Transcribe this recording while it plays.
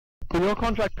your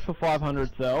contract's for 500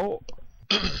 sell.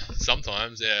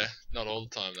 Sometimes, yeah. Not all the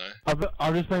time though.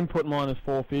 I've just been putting mine as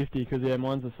 450 because yeah,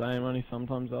 mine's the same. Only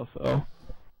sometimes they'll sell.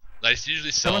 They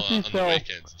usually sell on the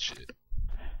weekends and shit.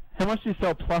 How much do you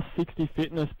sell plus 60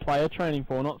 fitness player training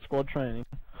for, not squad training?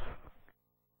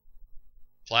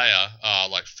 Player,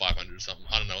 like 500 or something.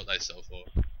 I don't know what they sell for.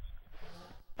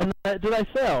 And do they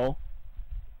sell?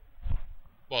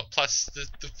 Well, plus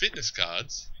the fitness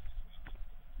cards.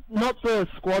 Not the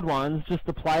squad ones, just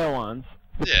the player ones.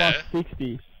 For Yeah. plus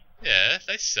 60. Yeah,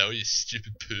 they sell, you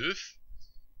stupid poof.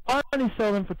 I only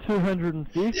sell them for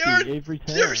 250 every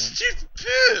time. You're a stupid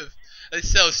poof! They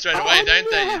sell straight away, don't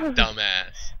they, you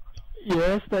dumbass?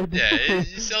 Yes, they do. Yeah,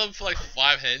 you sell them for like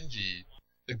 500,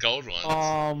 the gold ones.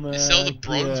 Oh man. You sell the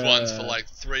bronze ones for like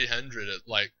 300 at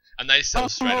like, and they sell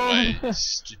straight away, you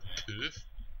stupid poof.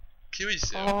 Kill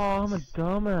yourself. Oh, I'm a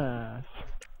dumbass.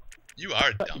 You are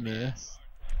a Shut your dumbass. mouth.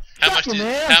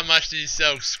 How much do you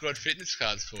sell squad fitness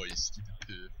cards for, you stupid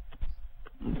poof?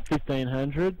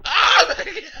 1500. Oh my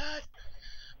god!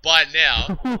 Buy it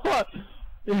now. What?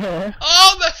 Yeah.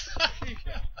 Oh my fucking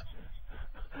god!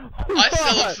 I What?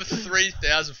 sell them for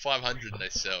 3,500 and they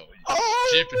sell. You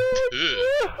stupid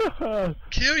poof.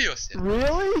 Kill yourself.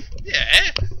 Really?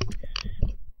 Yeah.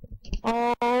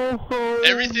 Oh.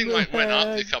 Everything like went up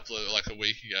heck. a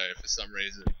week ago for some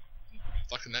reason.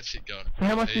 Fucking that shit got. So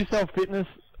how much do you sell fitness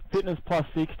plus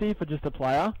 60 for just a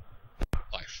player?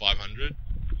 Like 500.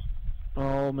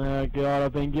 Oh my god,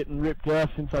 I've been getting ripped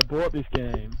off since I bought this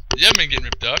game. You haven't been getting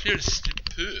ripped off. You're a stupid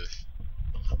poof.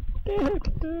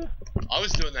 I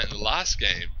was doing that in the last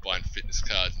game, buying fitness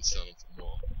cards and selling them for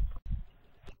more.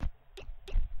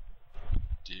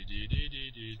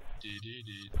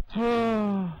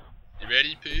 You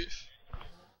ready, poof?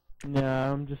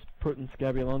 Nah, I'm just putting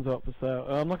Scabby Alonso up for sale.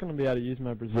 I'm not going to be able to use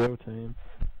my Brazil team.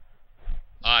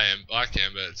 I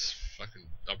can, but it's fucking.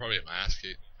 I'll probably get my ass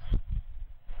kicked. I'm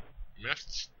gonna have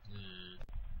to.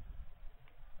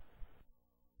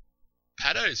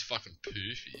 Pado's fucking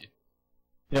poofy.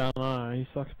 Yeah, I know, he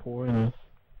sucks pointless.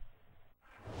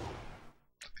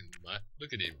 Fucking mate,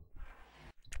 look at him.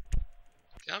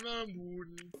 Come on,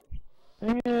 Warden.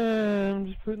 Yeah, I'm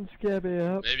just putting Scabby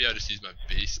up. Maybe I'll just use my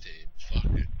beast team. Fuck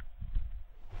it.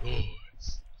 Oh,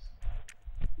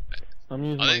 I'm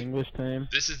using my English team.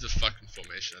 this is the fucking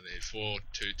formation I need.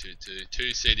 4-2-2-2.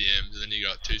 2 CDMs, and then you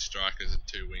got 2 strikers and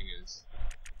 2 wingers.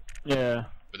 Yeah.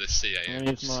 With a CAM,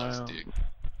 which sucks dick.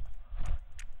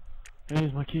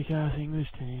 Here's my kick-ass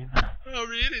English team. Oh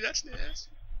really? That's nice.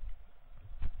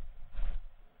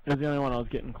 It was the only one I was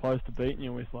getting close to beating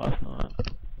you with last night.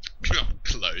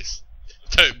 Close.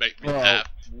 Don't make me laugh.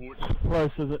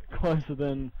 Closer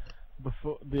than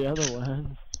before the other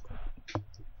ones.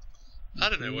 I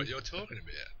don't know what you're talking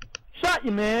about. Shut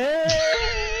your mouth!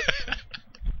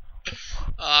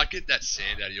 Ah, get that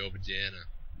sand out of your vagina.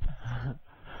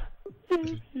 Help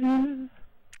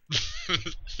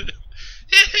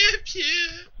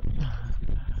you!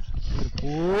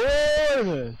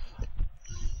 What?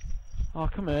 Oh,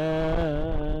 come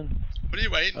on. What are you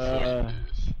waiting for,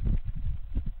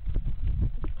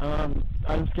 I'm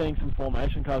just getting some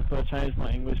formation cards, so I changed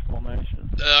my English formation.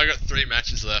 I got 3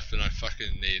 matches left, and I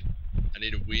fucking need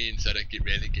a win so I don't get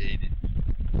relegated.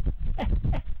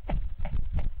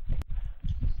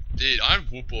 Dude, I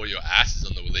whoop all your asses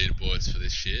on the leaderboards for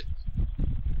this shit.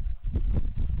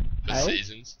 For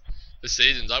seasons. For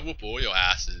seasons, I whoop all your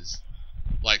asses.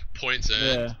 Like, points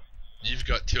earned. Yeah. You've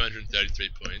got 233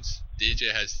 points.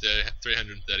 DJ has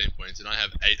 313 points, and I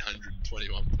have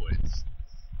 821 points.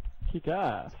 Kick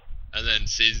ass. And then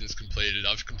seasons completed,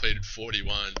 I've completed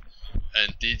 41,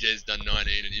 and DJ's done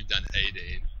 19, and you've done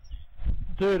 18.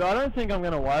 Dude, I don't think I'm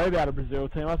going to worry about a Brazil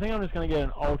team. I think I'm just going to get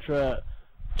an ultra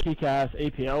kick-ass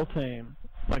EPL team.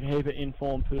 Like a heap of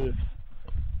informed poofs.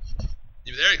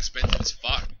 Yeah, they're expensive as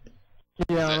fuck.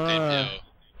 Yeah, I know.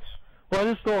 Well,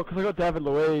 I just thought, because I got David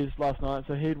Luiz last night,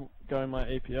 so he'd go in my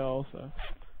EPL, so...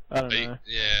 I don't know.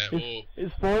 Yeah, well...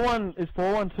 Is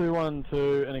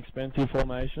 4-1-2-1-2 an expensive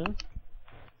formation?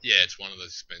 Yeah, it's one of those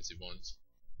expensive ones.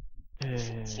 Yeah.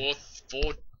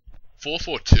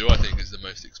 4-4-2, I think, is the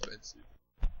most expensive.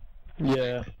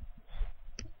 Yeah.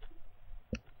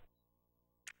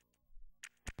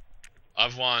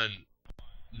 I've won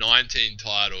 19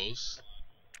 titles.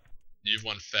 You've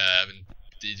won 5, and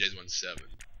DJ's won 7.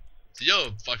 So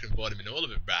you're fucking bottom in all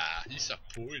of it, bruh. You suck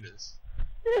pointers.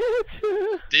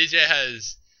 DJ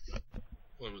has...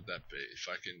 What would that be?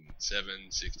 Fucking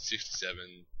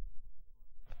 67...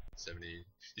 70.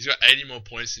 He's got 80 more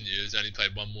points than you. He's only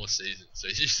played 1 more season, so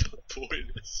you suck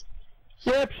pointers.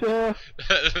 Yep, sure.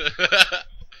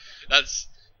 That's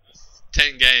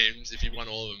 10 games. If you won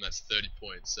all of them, that's 30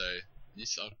 points. So you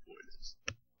suck, boys.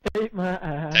 Eat my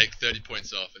ass. Take 30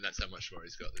 points off, and that's how much more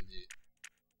he's got than you.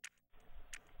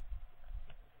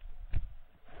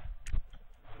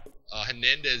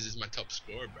 Hernandez is my top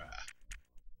scorer, bruh.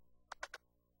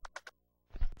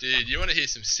 Dude, you want to hear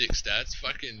some sick stats?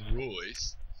 Fucking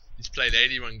Royce. He's played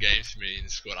 81 games for me and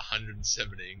scored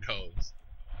 117 goals.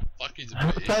 Fuck, he's a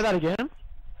beast. Say that again?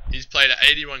 He's played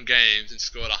 81 games and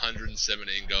scored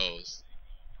 117 goals.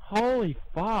 Holy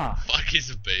fuck. Fuck, he's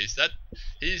a beast.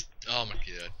 He's, oh my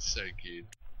god, so good.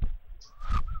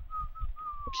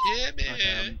 Yeah,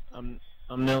 man. Okay,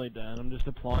 I'm nearly done. I'm just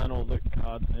applying all the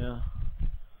cards now.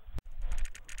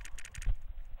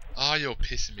 Oh, you're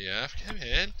pissing me off. Come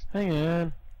on. Hang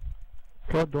on.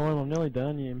 God damn, I'm nearly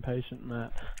done, you impatient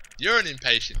Matt. You're an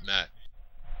impatient Matt.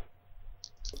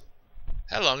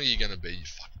 How long are you gonna be, you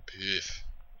fucking poof?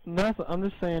 Nothing. I'm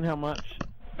just saying how much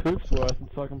Poof's worth, and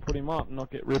so I can put him up and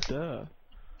not get ripped off.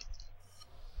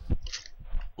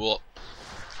 Well,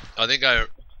 I think I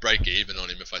break even on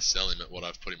him if I sell him at what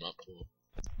I've put him up for.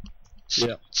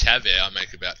 Yeah. Chavez, I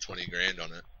make about 20 grand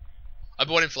on it. I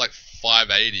bought him for like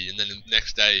 580, and then the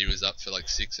next day he was up for like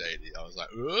 680. I was like,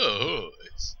 whoa.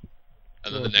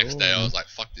 And then the next day I was like,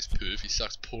 fuck this poof, he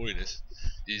sucks pointless.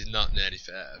 He's not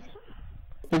 95.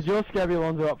 Is your Scabby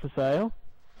Alonso up for sale?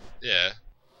 Yeah.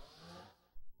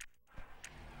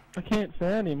 I can't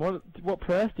find him. What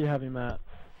price do you have him at?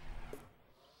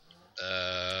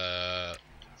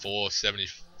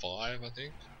 475, I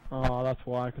think. Oh, that's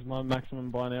why, because my maximum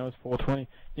buy now is 420.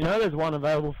 You know there's one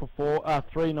available for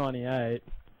 $3.98.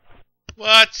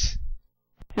 What?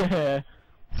 Yeah.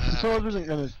 Yours isn't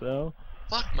gonna sell.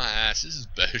 Fuck my ass, this is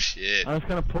bullshit. I'm just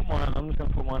gonna put mine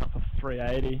up for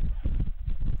 380.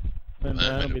 Then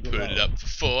I'm gonna put it up for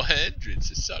 400,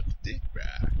 so suck dick,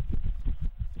 bruh.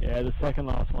 Yeah, the second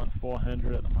last one's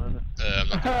 400 at the moment. I'm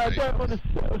not gonna I don't want to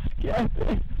sell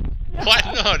Scabby. Why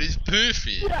not? He's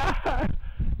poofy.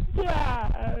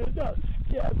 Yeah, not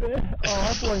Scabby. Oh,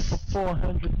 I bought him for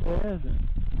 400,000.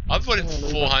 I bought him for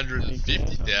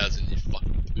 450,000, you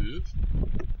fucking poof.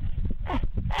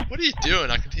 What are you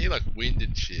doing? I can hear like wind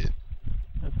and shit.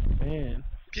 That's the fan.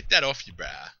 Get that off you,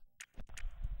 bruh.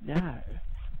 No.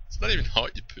 It's not even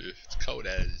hot, you poof. It's cold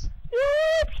as.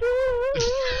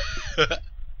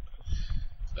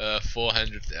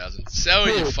 400,000. Sell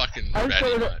Dude, you fucking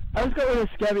ratty, mate. I just got rid of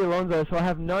Scabby Alonso, so I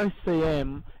have no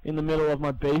CM in the middle of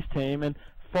my beast team, and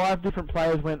 5 different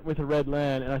players went with a red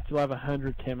land, and I still have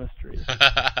 100 chemistry.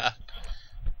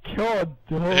 God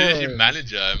damn. Who's your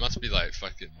manager? It must be like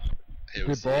fucking... Your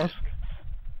boss?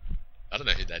 I don't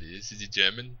know who that is. Is he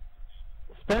German?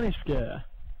 Spanish guy.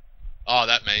 Oh,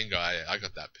 that main guy. I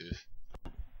got that poof.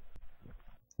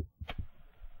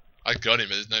 I got him,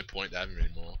 but there's no point to have him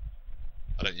anymore.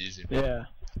 I don't use him. Yeah.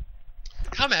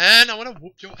 Come on, I want to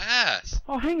whoop your ass.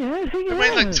 Oh, hang on. I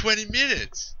wait like 20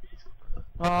 minutes.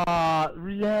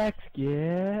 Relax,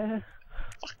 yeah.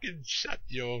 Fucking shut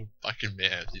your fucking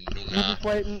mouth, you You're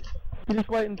nunga. just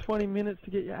waiting 20 minutes to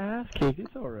get your ass kicked.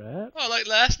 It's alright. Oh, like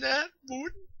last night,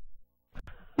 wood.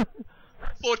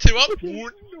 4-2 up,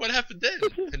 wood. What happened then?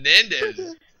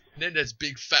 Hernandez,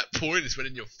 big fat pointers went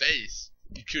in your face.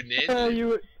 You couldn't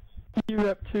handle it. You were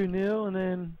up 2-0 and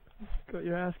then got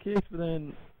your ass kicked, but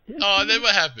then... Yeah, oh, then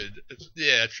what happened?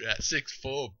 Yeah, that's right.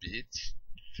 6-4, bitch.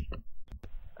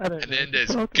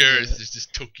 Hernandez girth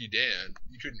just took you down.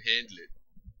 You couldn't handle it.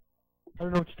 I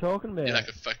don't know what you're talking about. You're like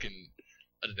a fucking,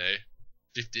 I don't know,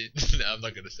 15. No, I'm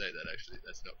not gonna say that actually.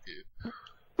 That's not good.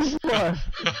 What?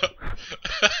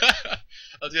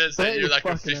 I was gonna say you're like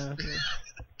a 15. Ass,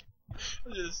 I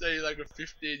was gonna say you're like a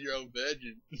 15-year-old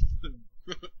virgin.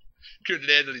 Couldn't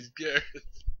handle his girth.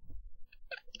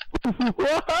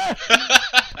 What?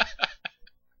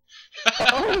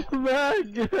 Oh my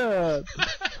god!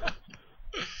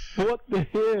 What the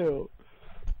hell?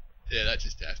 Yeah, that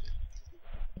just happened.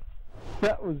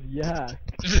 That was yak.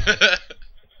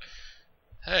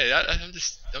 Hey, I'm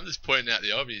just pointing out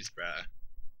the obvious, bruh.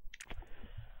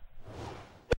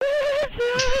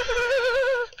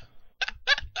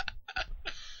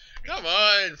 Come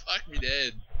on, fuck me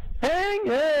dead. Hang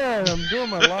on, I'm doing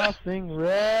my last thing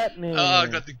right now. Oh, I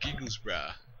got the giggles,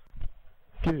 bruh.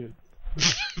 Dude.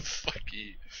 Fuck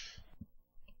you.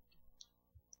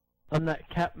 I'm that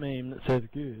cat meme that says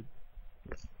good.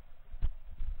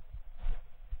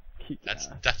 That's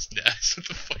nice. What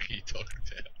the fuck are you talking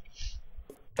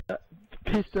about?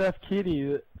 Pissed off kitty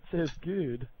that says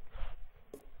good.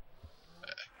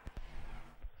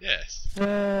 Yes.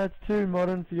 It's too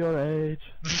modern for your age.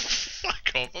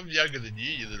 Fuck off, I'm younger than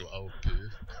you little old poo.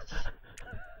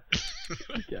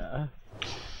 Yeah.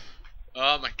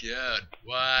 Oh my god.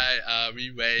 Why are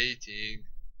we waiting?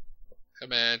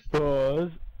 Come on.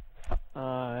 Because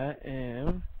I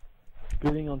am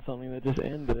bidding on something that just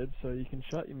ended, so you can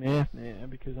shut your mouth now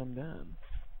because I'm done.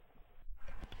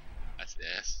 That's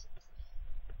nice.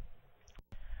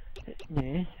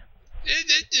 Yeah.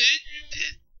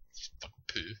 Fuck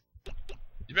poo.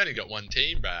 You've only got one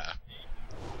team, bruh.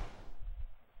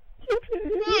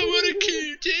 Oh, what a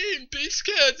cute team! Base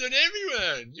cards on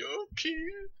everyone! You're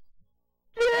cute!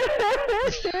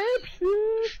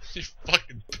 You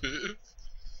fucking poo.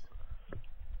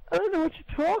 I don't know what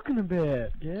you're talking about,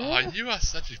 yeah? Oh, you are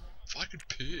such a fucking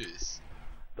puss.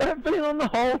 I've been on the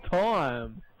whole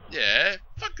time. Yeah,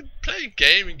 fucking play a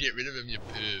game and get rid of him, you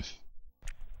poof.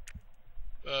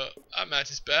 Well, I might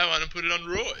just buy one and put it on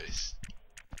Royce.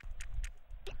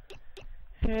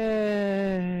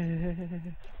 Yeah,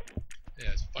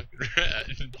 it's fucking rad.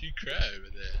 You cry over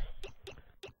there.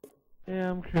 Yeah,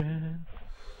 I'm crying.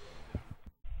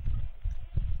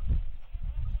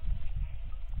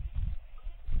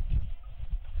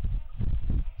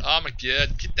 Oh my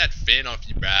god, get that fan off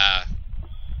you, bruh.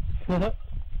 Fuck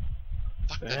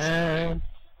that thing.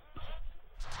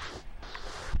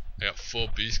 I got 4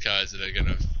 boost cards that are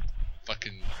gonna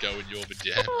fucking go in your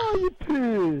vagina. Oh, you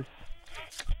piss.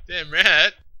 Damn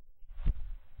right.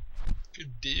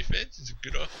 Good defense is a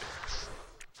good offense.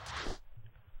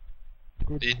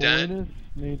 Good Are you done? penis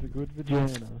needs a good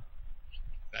vagina.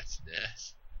 That's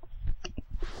nice.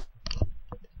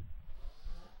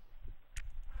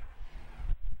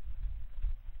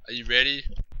 Are you ready?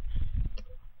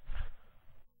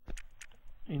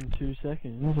 In 2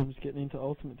 seconds, I'm just getting into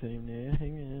Ultimate Team now.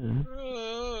 Hang on.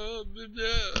 Oh,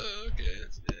 okay,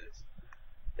 that's nice.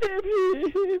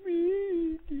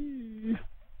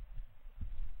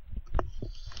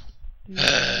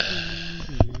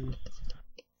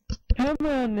 Come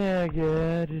on now,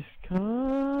 girl, just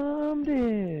calm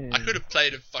down. I could have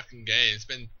played a fucking game. It's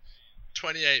been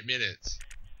 28 minutes.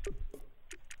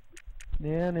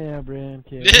 Now, brown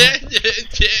cat.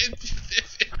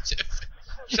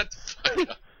 Shut the fuck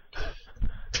up.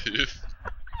 Poof.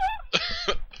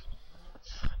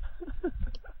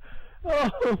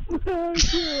 Oh my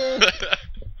god.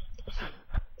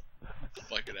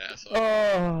 Fucking asshole.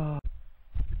 Oh.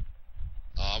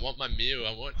 Oh, I want my meal.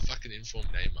 I want fucking informed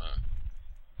Neymar.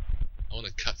 I want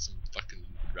to cut some fucking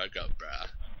rug up, bruh.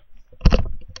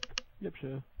 Yep,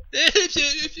 sure.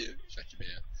 Shut your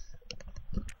mouth.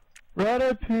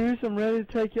 Righto, Poos, I'm ready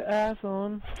to take your ass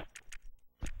on.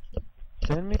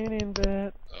 Send me an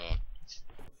invite.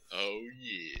 Oh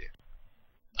yeah.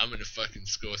 I'm gonna fucking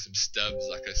score some stubs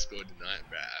like I scored tonight,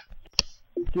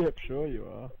 bruh. Yep, sure you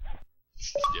are.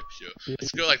 Yep, sure. I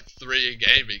score like 3 a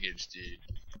game against you.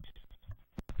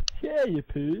 Yeah, you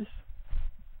Poos.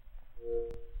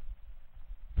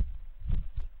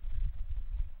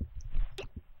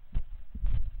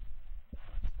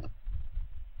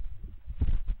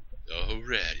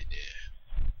 Alrighty now.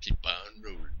 Keep on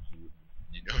rolling.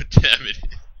 You know what time it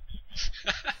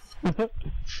is.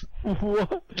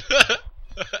 What?